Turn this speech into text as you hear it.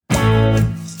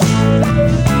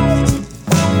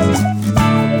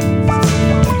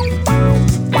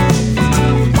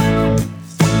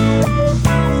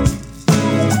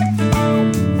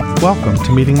Welcome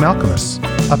to Meeting Malcolmus,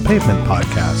 a pavement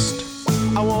podcast.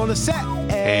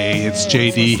 Hey, it's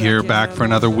JD here, back for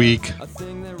another week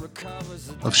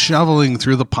of shoveling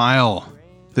through the pile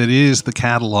that is the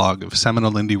catalog of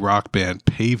seminal indie rock band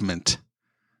Pavement.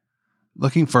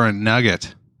 Looking for a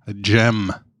nugget, a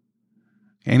gem,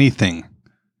 anything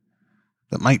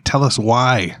that might tell us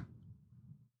why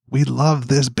we love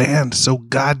this band so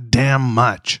goddamn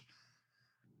much.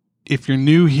 If you're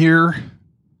new here,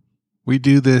 we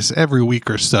do this every week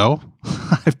or so.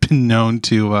 I've been known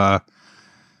to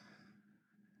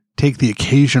take the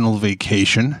occasional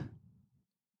vacation,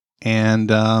 and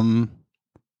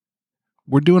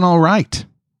we're doing all right.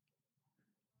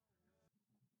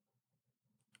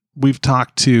 We've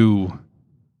talked to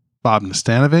Bob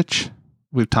Nastanovich.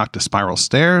 We've talked to Spiral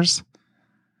Stairs.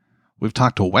 We've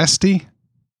talked to Westy.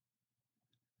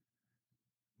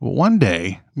 Well, one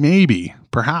day, maybe,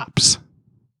 perhaps,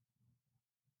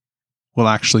 we'll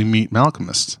actually meet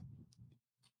Malcolmus.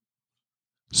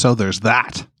 So there's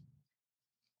that.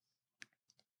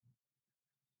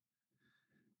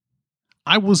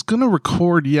 I was going to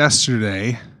record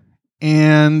yesterday,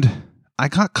 and I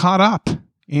got caught up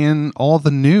in all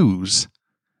the news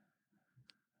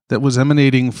that was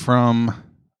emanating from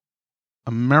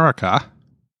America.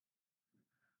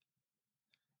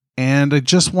 And I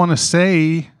just want to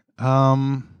say,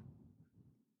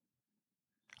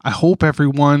 I hope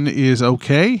everyone is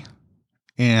okay.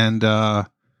 And I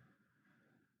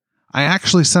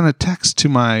actually sent a text to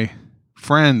my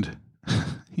friend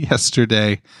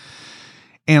yesterday,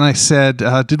 and I said,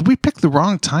 did we pick the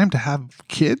wrong time to have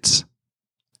kids?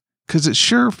 Because it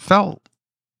sure felt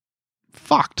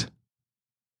fucked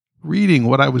reading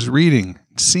what I was reading,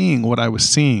 seeing what I was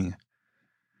seeing.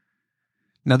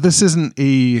 Now, this isn't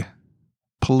a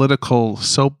political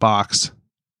soapbox,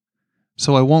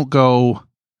 so I won't go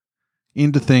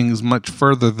into things much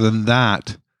further than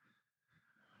that.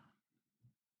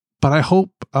 But I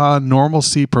hope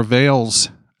normalcy prevails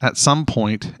at some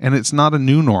point, and it's not a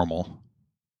new normal.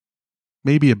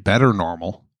 Maybe a better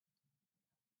normal.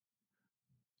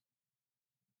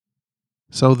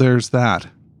 So there's that.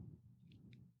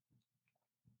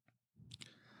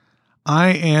 I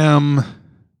am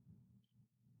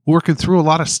working through a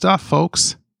lot of stuff,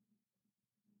 folks.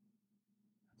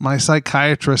 My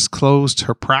psychiatrist closed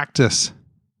her practice.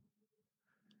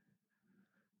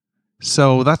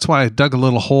 So that's why I dug a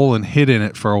little hole and hid in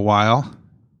it for a while.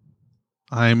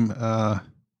 I'm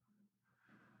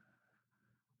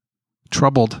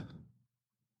troubled.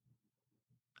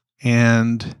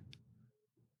 And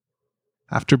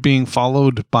after being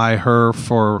followed by her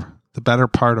for the better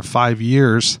part of 5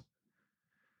 years,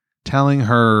 telling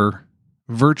her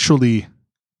virtually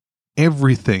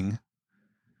everything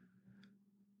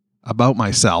about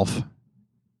myself,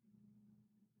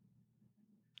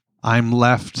 I'm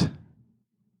left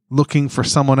looking for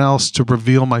someone else to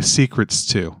reveal my secrets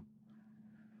to.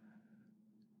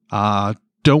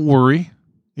 Don't worry,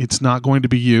 it's not going to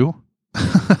be you.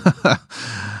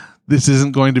 This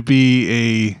isn't going to be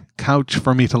a couch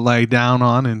for me to lay down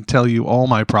on and tell you all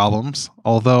my problems,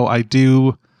 although I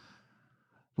do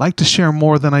like to share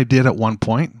more than I did at one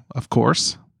point, of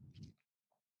course.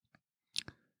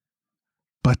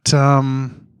 But,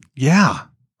 yeah,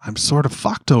 I'm sort of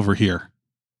fucked over here.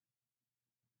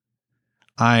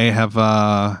 I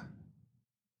have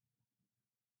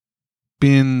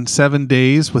been 7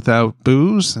 days without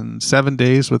booze and 7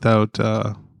 days without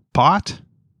pot.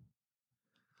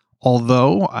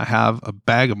 Although I have a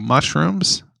bag of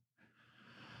mushrooms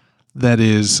that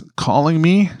is calling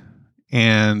me,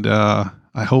 and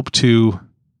I hope to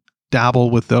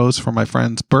dabble with those for my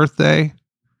friend's birthday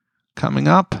coming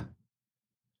up.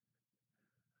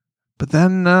 But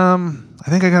then I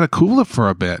think I got to cool it for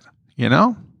a bit, you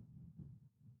know?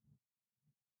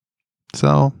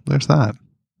 So there's that.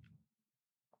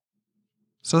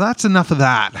 So that's enough of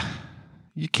that.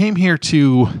 You came here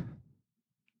to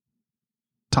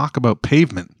talk about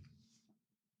Pavement.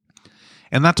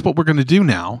 And that's what we're going to do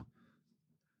now.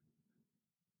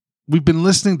 We've been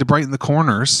listening to Brighten the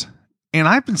Corners, and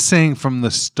I've been saying from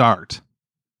the start,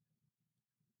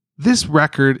 this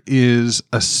record is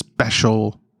a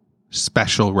special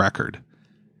record.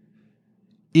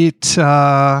 It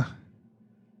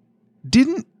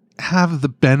didn't have the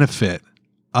benefit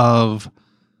of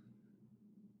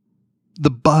the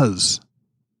buzz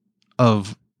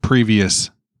of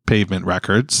previous Pavement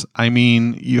records. I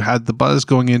mean, you had the buzz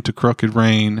going into Crooked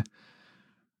Rain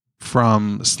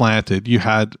from Slanted. You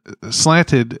had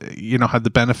Slanted, had the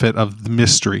benefit of the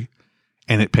mystery,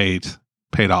 and it paid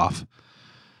off.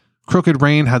 Crooked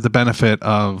Rain had the benefit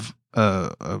of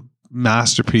a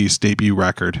masterpiece debut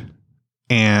record,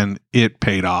 and it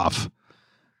paid off.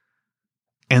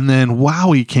 And then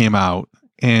Wowie came out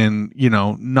and,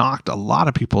 knocked a lot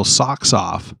of people's socks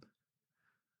off.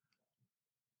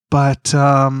 But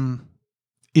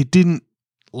it didn't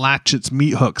latch its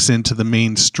meat hooks into the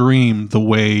mainstream the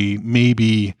way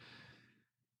maybe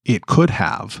it could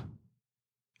have.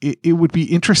 It would be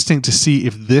interesting to see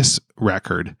if this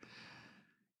record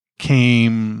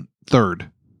came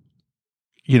third.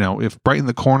 If Brighten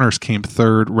the Corners came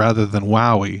third rather than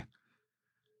Wowie,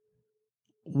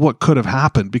 what could have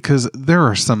happened? Because there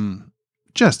are some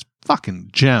just fucking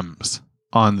gems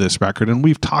on this record. And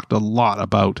we've talked a lot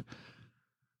about,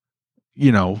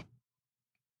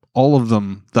 all of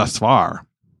them thus far.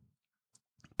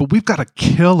 But we've got a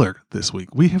killer this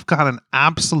week. We have got an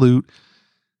absolute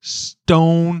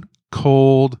stone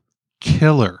cold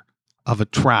killer of a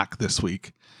track this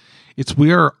week. It's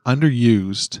We Are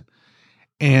Underused.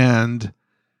 And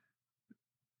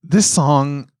this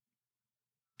song,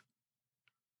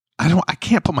 I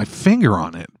can't put my finger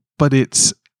on it, but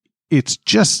it's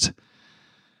just,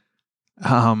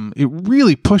 it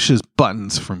really pushes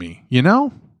buttons for me,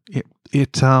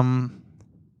 It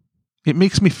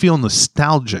makes me feel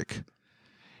nostalgic.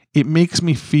 It makes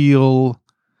me feel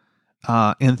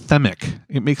anthemic.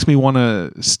 It makes me want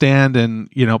to stand and,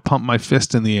 pump my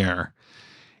fist in the air.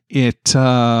 It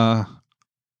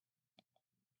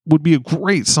would be a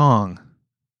great song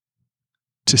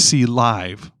to see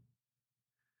live.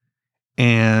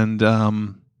 And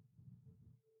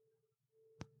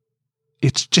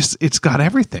it's got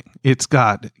everything. It's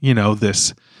got,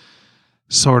 this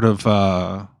sort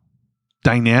of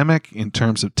dynamic in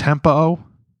terms of tempo,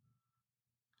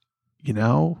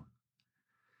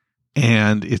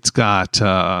 and it's got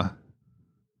some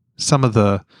of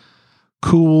the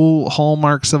cool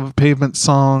hallmarks of a Pavement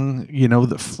song,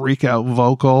 the freak out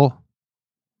vocal.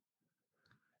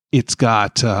 It's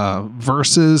got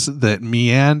verses that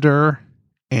meander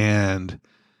and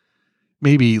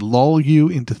maybe lull you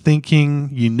into thinking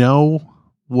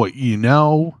what you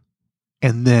know,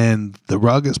 and then the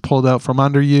rug is pulled out from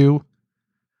under you.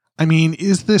 I mean,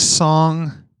 is this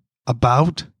song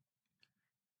about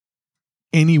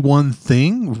any one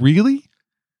thing, really?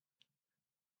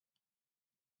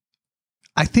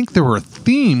 I think there were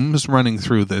themes running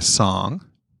through this song,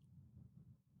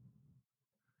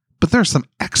 but there's some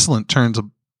excellent turns of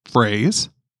phrase.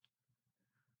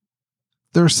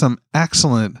 There's some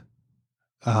excellent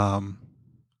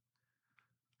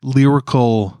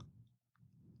lyrical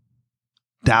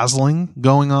dazzling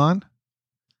going on.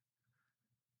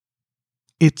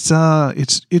 It's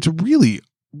really,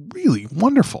 really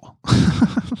wonderful.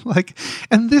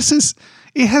 And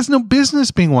it has no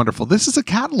business being wonderful. This is a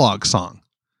catalog song.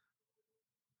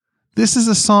 This is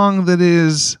a song that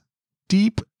is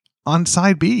deep on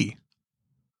side B.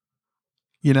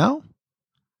 It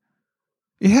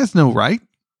has no right.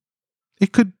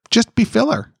 It could just be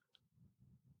filler.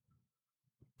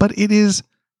 But it is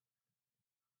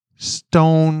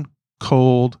stone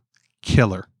cold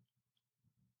killer.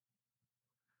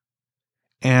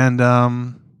 And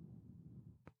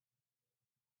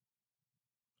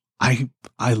I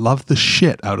love the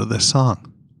shit out of this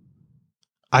song.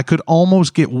 I could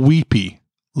almost get weepy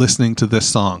listening to this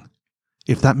song,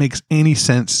 if that makes any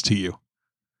sense to you.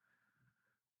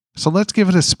 So let's give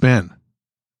it a spin.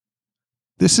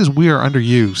 This is We Are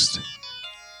Underused.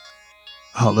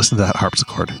 Oh, listen to that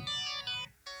harpsichord.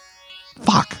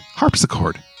 Fuck,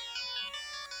 harpsichord.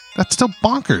 That's still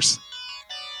bonkers.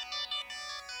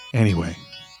 Anyway,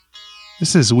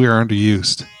 this is We Are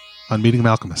Underused on Meeting of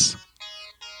Alchemists,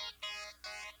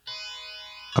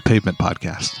 a Pavement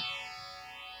podcast.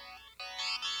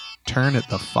 Turn it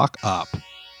the fuck up.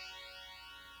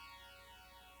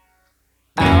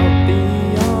 Out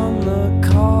beyond the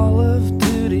call of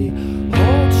duty,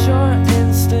 hold your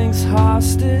instincts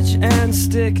hostage and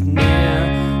stick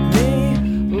near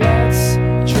me. Let's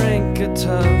drink a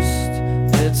toast.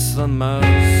 It's the most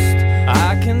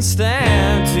I can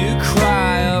stand to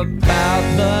cry about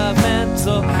the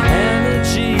mental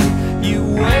energy you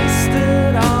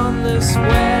wasted on this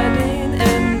wedding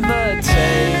invitation.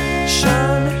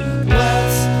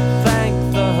 Let's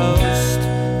thank the host.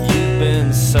 You've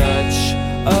been such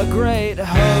a great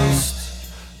host.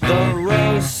 The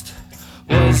roast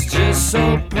was just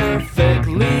so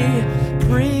perfectly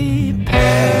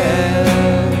prepared.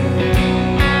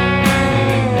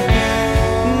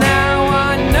 Now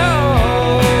I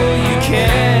know you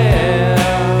care.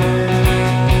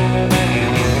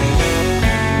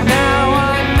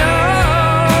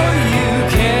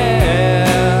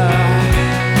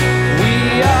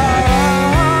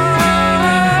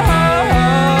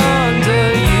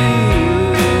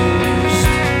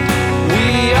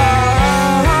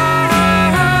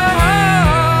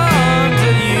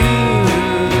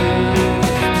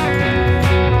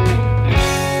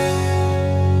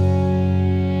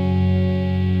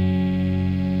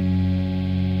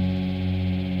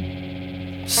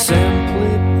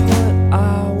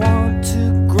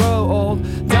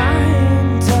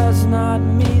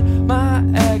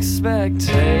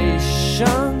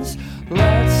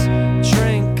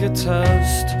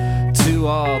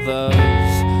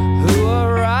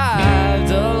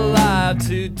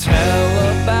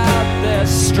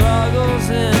 struggles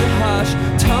in hush,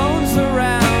 tones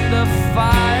around a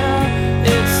fire.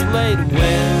 It's late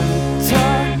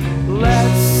winter,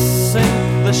 let's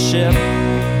sink the ship,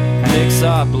 mix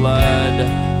our blood,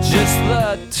 just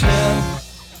the tip.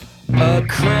 A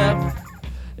crib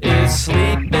is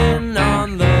sleeping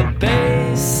on the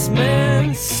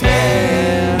basement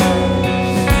stairs.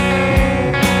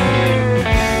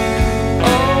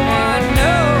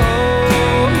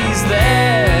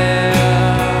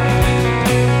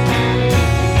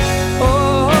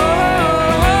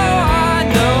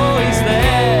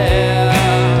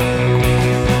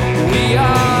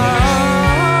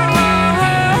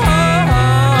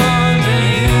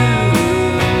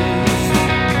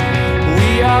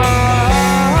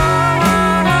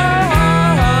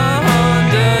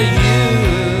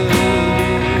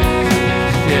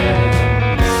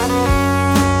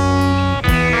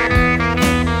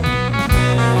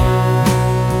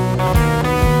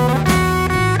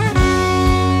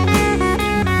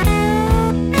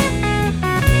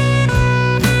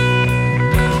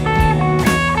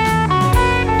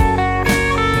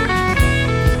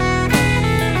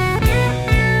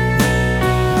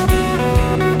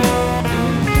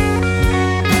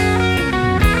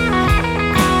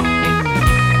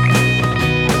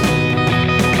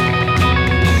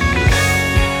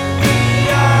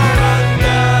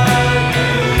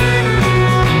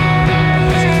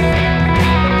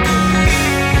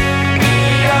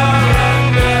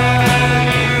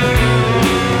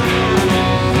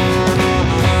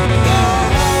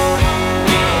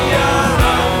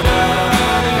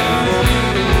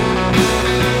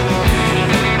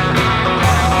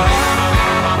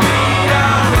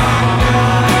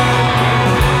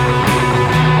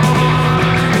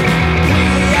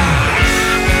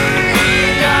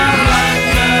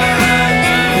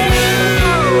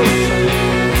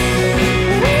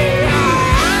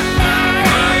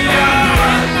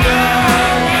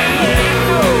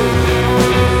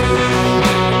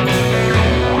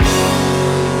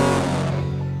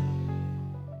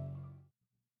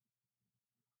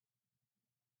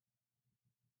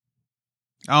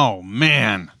 Oh,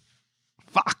 man.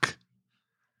 Fuck.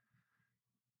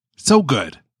 So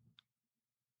good.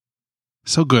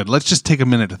 So good. Let's just take a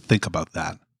minute to think about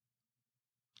that.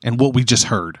 And what we just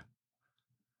heard.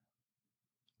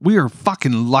 We are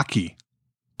fucking lucky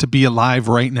to be alive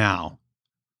right now.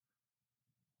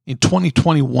 In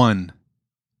 2021.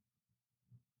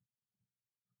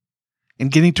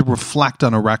 And getting to reflect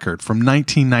on a record from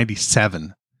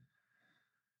 1997.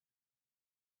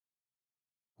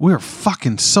 We're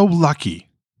fucking so lucky.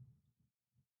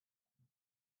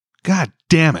 God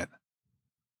damn it.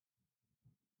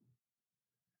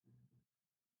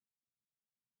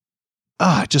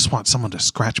 I just want someone to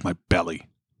scratch my belly.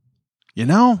 You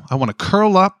know, I want to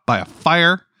curl up by a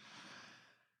fire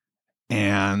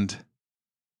and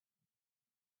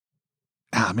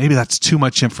maybe that's too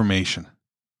much information.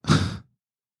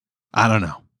 I don't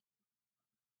know.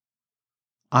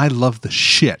 I love the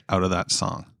shit out of that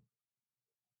song.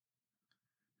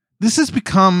 This has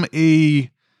become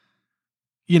a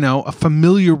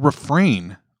familiar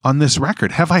refrain on this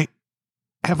record. Have I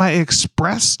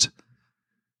expressed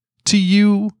to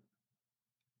you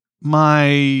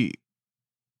my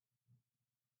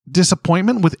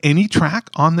disappointment with any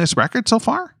track on this record so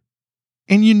far?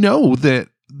 And you know that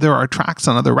there are tracks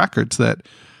on other records that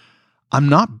I'm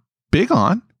not big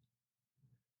on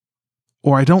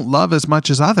or I don't love as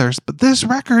much as others, but this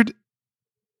record,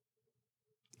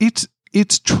 it's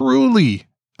truly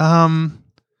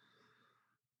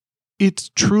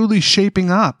shaping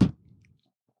up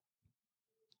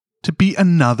to be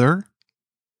another,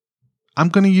 I'm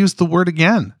going to use the word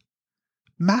again,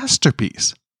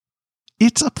 masterpiece.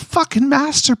 It's a fucking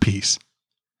masterpiece.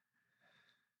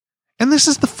 And this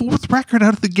is the fourth record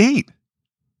out of the gate.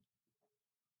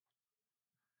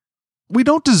 We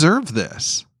don't deserve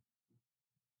this.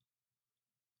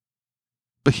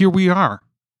 But here we are.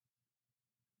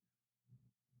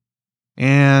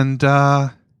 And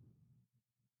I'm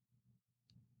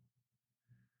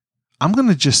going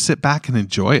to just sit back and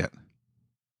enjoy it.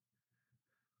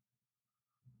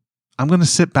 I'm going to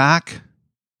sit back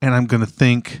and I'm going to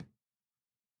think,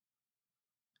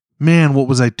 man, what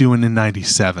was I doing in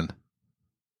 97?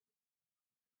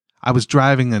 I was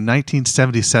driving a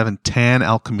 1977 tan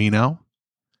El Camino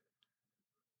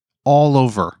all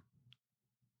over,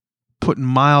 putting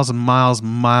miles and miles and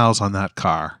miles on that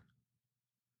car.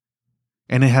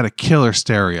 And it had a killer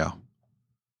stereo.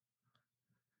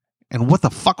 And what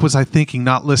the fuck was I thinking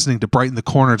not listening to Brighten the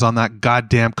Corners on that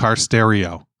goddamn car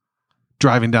stereo?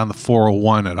 Driving down the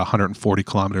 401 at 140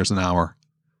 kilometers an hour.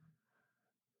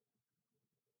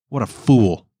 What a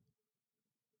fool.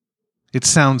 It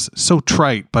sounds so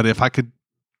trite, but if I could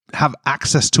have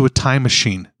access to a time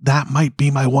machine, that might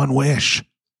be my one wish.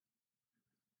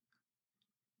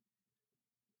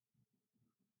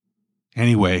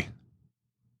 Anyway,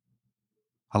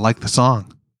 I like the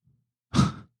song.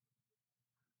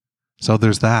 So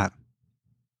there's that.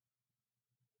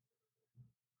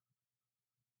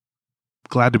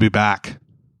 Glad to be back.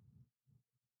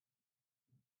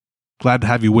 Glad to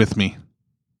have you with me.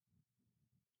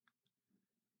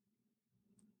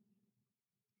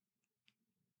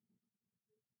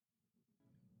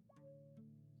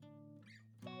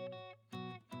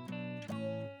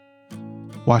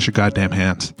 Wash your goddamn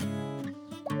hands.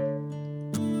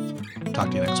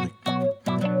 Talk to you next week.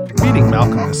 Meeting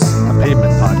Malcolmus, a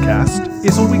Pavement podcast,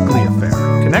 is a weekly affair.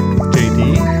 Connect with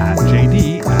JD at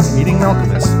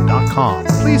meetingmalcolmus.com.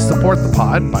 Please support the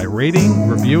pod by rating,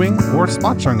 reviewing, or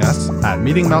sponsoring us at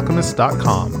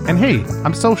meetingmalcolmus.com. And hey,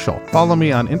 I'm social. Follow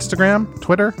me on Instagram,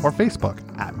 Twitter, or Facebook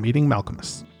at Meeting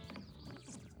Malcolmus.